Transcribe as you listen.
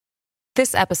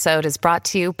This episode is brought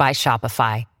to you by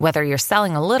Shopify. Whether you're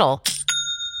selling a little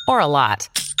or a lot,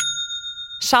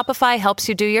 Shopify helps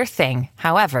you do your thing,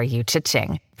 however you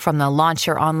cha-ching. From the launch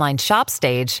your online shop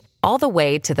stage, all the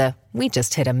way to the we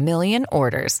just hit 1 million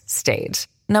orders stage.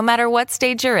 No matter what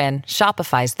stage you're in,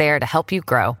 Shopify's there to help you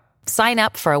grow. Sign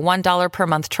up for a $1 per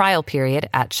month trial period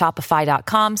at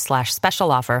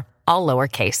shopify.com/special offer, all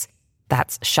lowercase.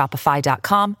 That's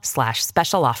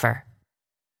shopify.com/special offer.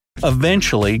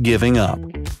 Eventually giving up.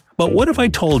 But what if I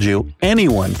told you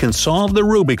anyone can solve the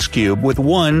Rubik's Cube with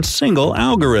one single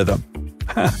algorithm?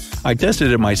 I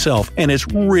tested it myself, and it's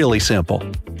really simple.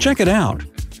 Check it out.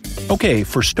 Okay,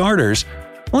 for starters,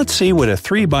 let's see what a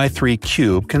 3x3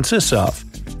 cube consists of.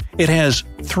 It has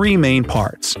 3 main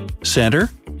parts: center,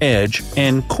 edge,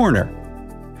 and corner.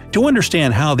 To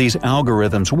understand how these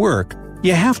algorithms work,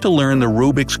 you have to learn the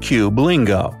Rubik's Cube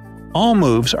lingo. All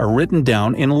moves are written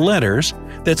down in letters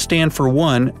that stand for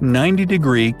one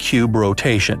 90-degree cube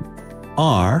rotation.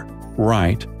 R,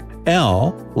 right,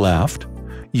 L, left,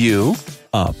 U,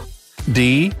 up,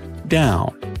 D,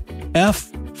 down,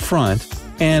 F, front,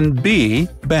 and B,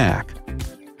 back.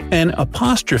 An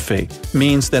apostrophe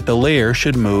means that the layer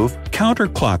should move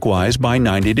counterclockwise by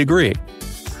 90 degrees.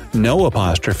 No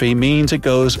apostrophe means it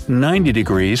goes 90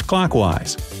 degrees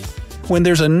clockwise. When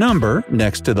there's a number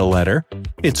next to the letter,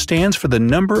 it stands for the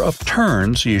number of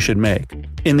turns you should make.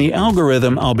 In the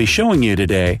algorithm I'll be showing you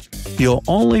today, you'll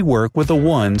only work with the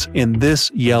ones in this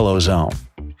yellow zone.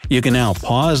 You can now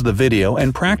pause the video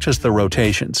and practice the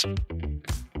rotations.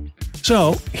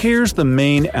 So here's the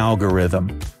main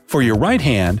algorithm. For your right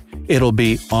hand, it'll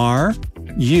be R,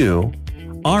 U,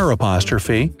 R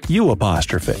apostrophe, U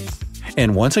apostrophe.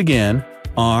 And once again,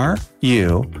 R,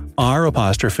 U, R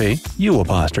apostrophe, U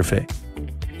apostrophe.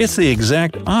 It's the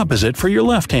exact opposite for your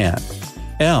left hand.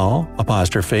 L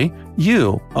apostrophe,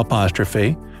 U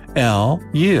apostrophe, L,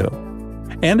 U.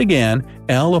 And again,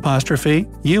 L apostrophe,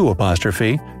 U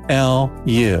apostrophe, L,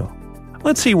 U.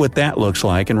 Let's see what that looks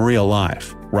like in real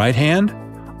life. Right hand,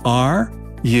 R,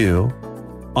 U,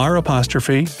 R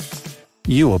apostrophe,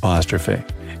 U apostrophe.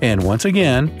 And once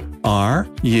again, R,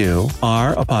 U,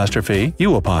 R apostrophe,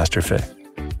 U apostrophe.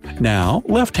 Now,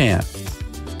 left hand.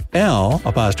 L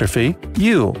apostrophe,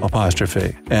 U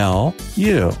apostrophe, L,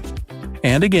 U.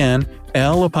 And again,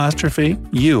 L apostrophe,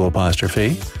 U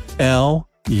apostrophe, L,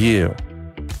 U.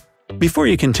 Before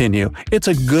you continue, it's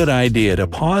a good idea to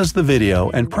pause the video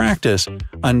and practice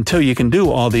until you can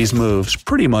do all these moves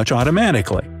pretty much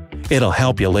automatically. It'll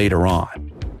help you later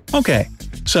on. Okay,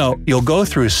 so you'll go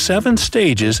through 7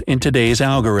 stages in today's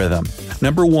algorithm.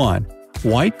 Number 1,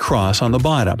 white cross on the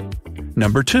bottom.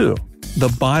 Number 2, the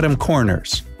bottom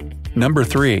corners. Number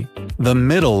 3, the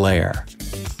middle layer.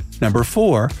 Number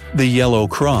 4, the yellow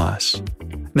cross.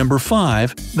 Number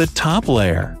 5, the top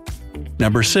layer.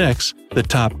 Number 6, the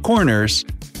top corners.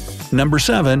 Number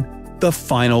 7, the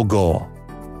final goal.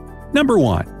 Number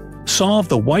 1, solve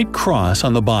the white cross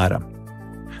on the bottom.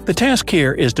 The task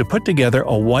here is to put together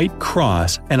a white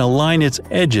cross and align its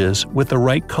edges with the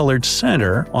right colored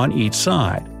center on each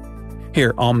side.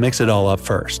 Here, I'll mix it all up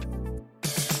first.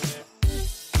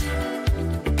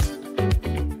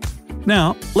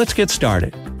 Now, let's get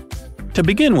started. To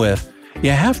begin with, you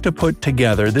have to put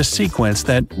together this sequence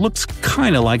that looks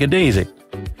kinda like a daisy.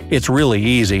 It's really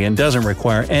easy and doesn't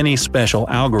require any special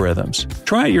algorithms.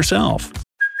 Try it yourself.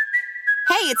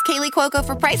 Hey, it's Kaylee Cuoco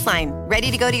for Priceline.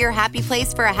 Ready to go to your happy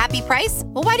place for a happy price?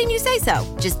 Well, why didn't you say so?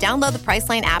 Just download the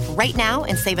Priceline app right now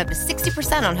and save up to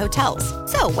 60% on hotels.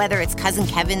 So whether it's Cousin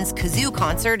Kevin's Kazoo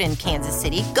Concert in Kansas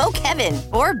City, go Kevin,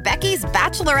 or Becky's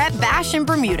Bachelorette Bash in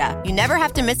Bermuda, you never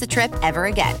have to miss a trip ever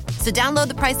again. So download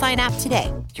the Priceline app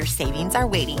today. Your savings are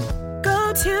waiting.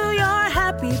 Go to your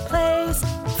happy place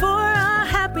for a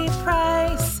happy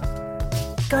price.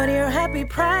 Go to your happy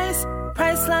price,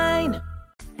 Priceline.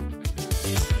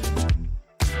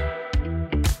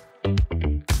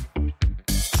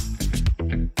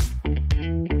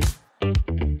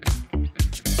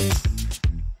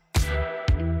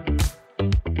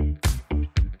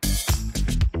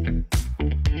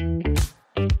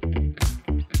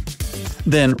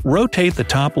 Then rotate the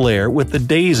top layer with the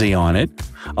daisy on it,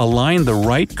 align the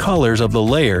right colors of the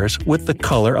layers with the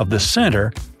color of the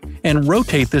center, and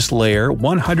rotate this layer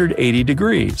 180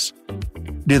 degrees.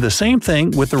 Do the same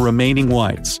thing with the remaining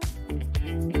whites.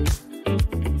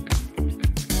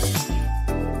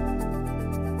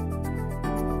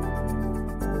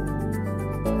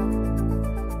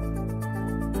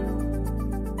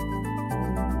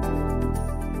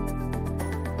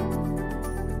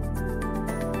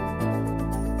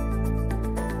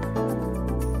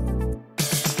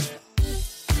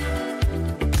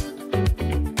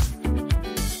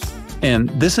 And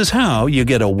this is how you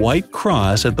get a white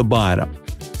cross at the bottom.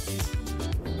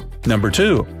 Number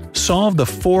 2. Solve the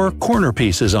 4 corner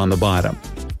pieces on the bottom.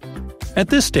 At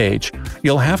this stage,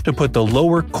 you'll have to put the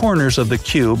lower corners of the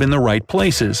cube in the right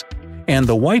places, and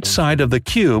the white side of the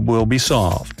cube will be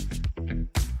solved.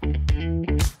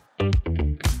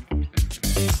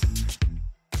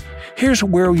 Here's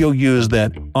where you'll use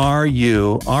that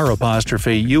RU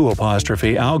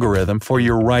algorithm for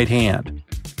your right hand.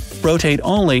 Rotate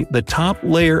only the top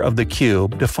layer of the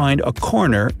cube to find a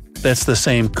corner that's the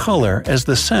same color as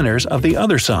the centers of the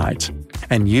other sides,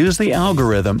 and use the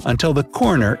algorithm until the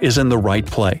corner is in the right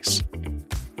place.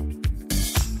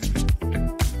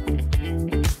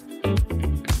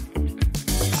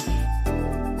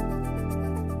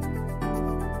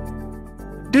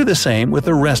 Do the same with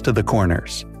the rest of the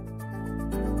corners.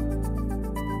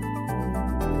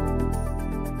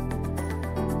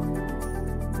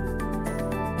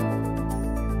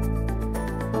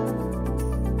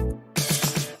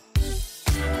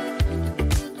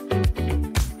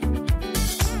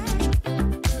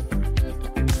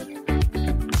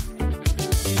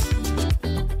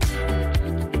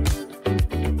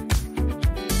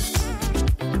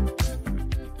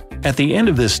 At the end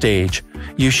of this stage,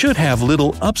 you should have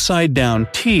little upside-down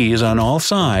T's on all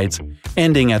sides,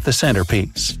 ending at the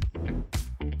centerpiece.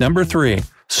 Number 3.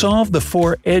 Solve the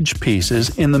 4 edge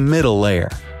pieces in the middle layer.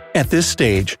 At this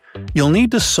stage, you'll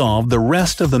need to solve the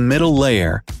rest of the middle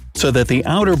layer so that the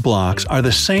outer blocks are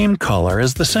the same color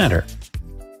as the center.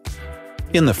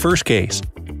 In the first case,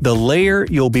 the layer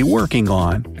you'll be working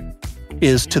on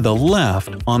is to the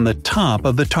left on the top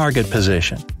of the target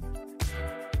position.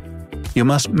 You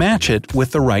must match it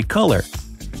with the right color.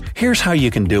 Here's how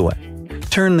you can do it.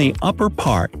 Turn the upper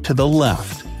part to the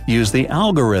left. Use the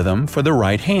algorithm for the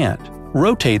right hand.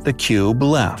 Rotate the cube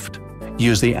left.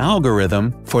 Use the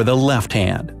algorithm for the left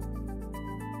hand.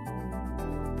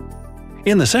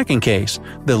 In the second case,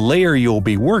 the layer you'll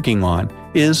be working on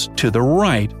is to the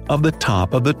right of the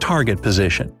top of the target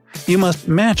position. You must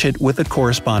match it with the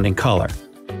corresponding color.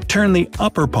 Turn the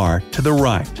upper part to the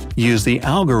right. Use the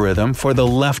algorithm for the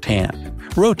left hand.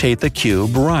 Rotate the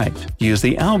cube right. Use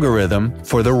the algorithm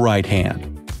for the right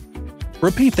hand.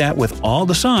 Repeat that with all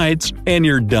the sides, and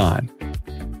you're done.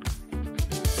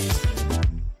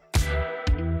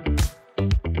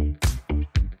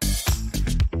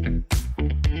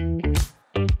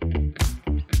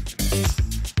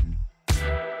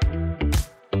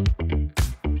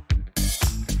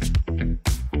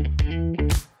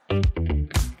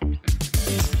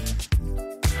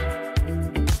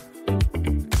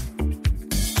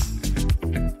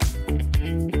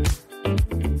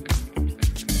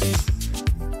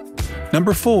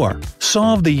 Number 4.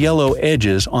 Solve the yellow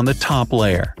edges on the top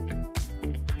layer.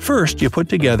 First, you put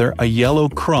together a yellow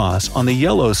cross on the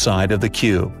yellow side of the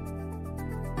cube.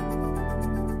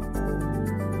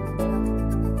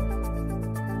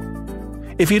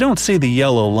 If you don't see the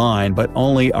yellow line but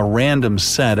only a random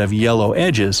set of yellow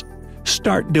edges,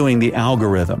 start doing the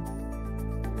algorithm.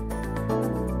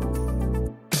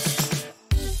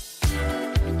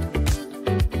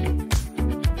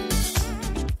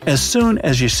 As soon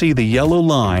as you see the yellow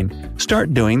line,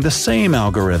 start doing the same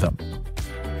algorithm.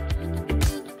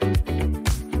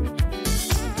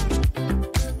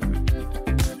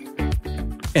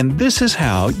 And this is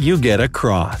how you get a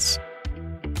cross.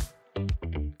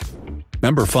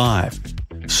 Number 5.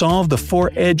 Solve the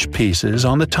 4 edge pieces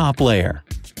on the top layer.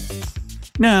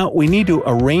 Now we need to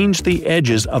arrange the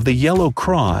edges of the yellow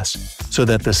cross so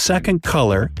that the second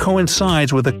color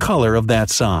coincides with the color of that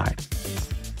side.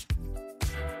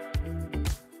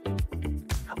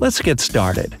 Let's get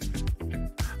started.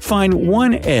 Find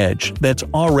one edge that's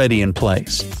already in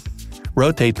place.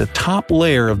 Rotate the top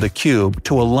layer of the cube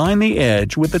to align the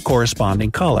edge with the corresponding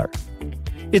color.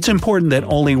 It's important that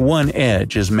only one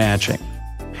edge is matching.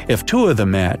 If 2 of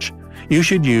them match, you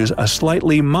should use a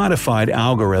slightly modified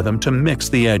algorithm to mix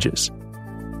the edges.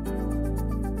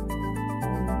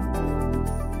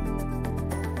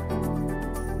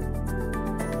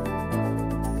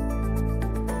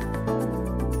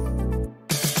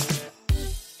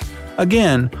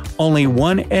 Again, only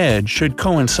one edge should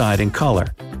coincide in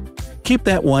color. Keep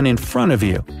that one in front of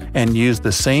you, and use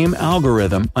the same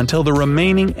algorithm until the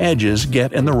remaining edges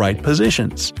get in the right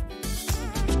positions.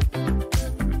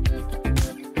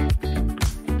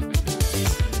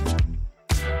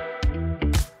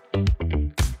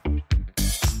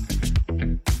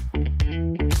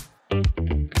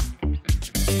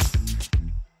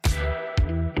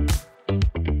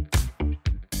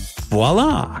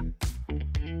 Voila!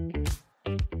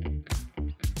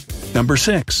 Number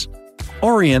 6.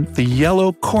 Orient the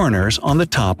yellow corners on the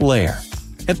top layer.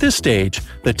 At this stage,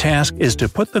 the task is to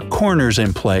put the corners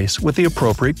in place with the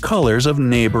appropriate colors of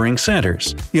neighboring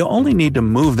centers. You'll only need to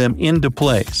move them into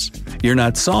place. You're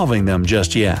not solving them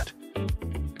just yet.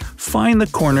 Find the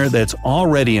corner that's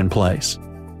already in place.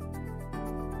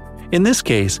 In this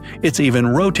case, it's even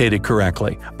rotated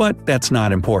correctly, but that's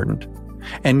not important.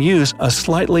 And use a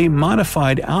slightly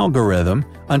modified algorithm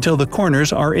until the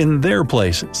corners are in their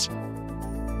places.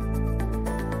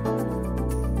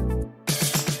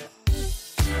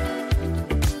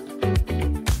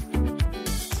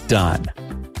 Done.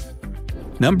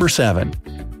 Number 7.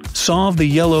 Solve the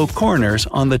yellow corners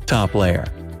on the top layer.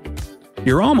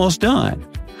 You're almost done.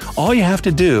 All you have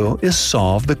to do is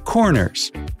solve the corners.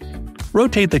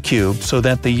 Rotate the cube so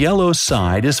that the yellow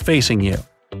side is facing you.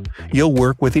 You'll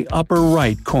work with the upper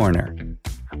right corner.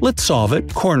 Let's solve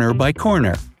it corner by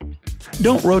corner.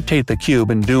 Don't rotate the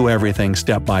cube and do everything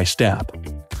step by step.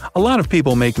 A lot of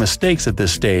people make mistakes at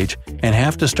this stage and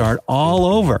have to start all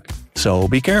over, so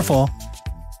be careful.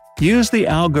 Use the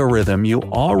algorithm you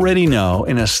already know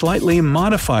in a slightly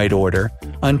modified order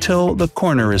until the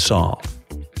corner is solved.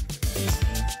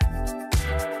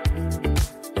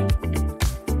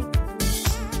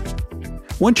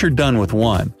 Once you're done with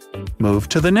one, move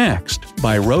to the next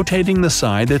by rotating the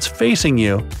side that's facing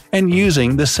you and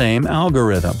using the same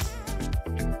algorithm.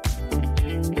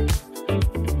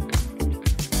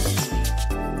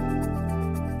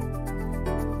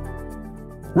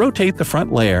 Rotate the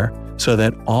front layer so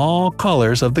that all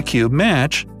colors of the cube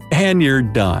match, and you're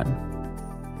done.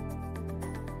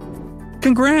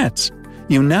 Congrats!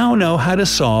 You now know how to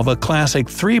solve a classic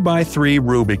 3x3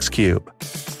 Rubik's Cube.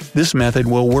 This method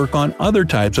will work on other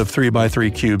types of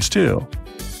 3x3 cubes too.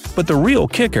 But the real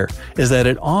kicker is that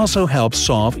it also helps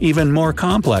solve even more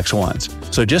complex ones,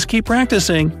 so just keep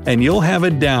practicing and you'll have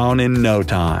it down in no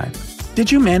time.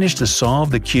 Did you manage to solve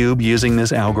the cube using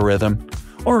this algorithm?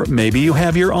 Or maybe you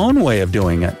have your own way of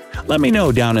doing it. Let me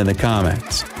know down in the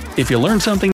comments. If you learned something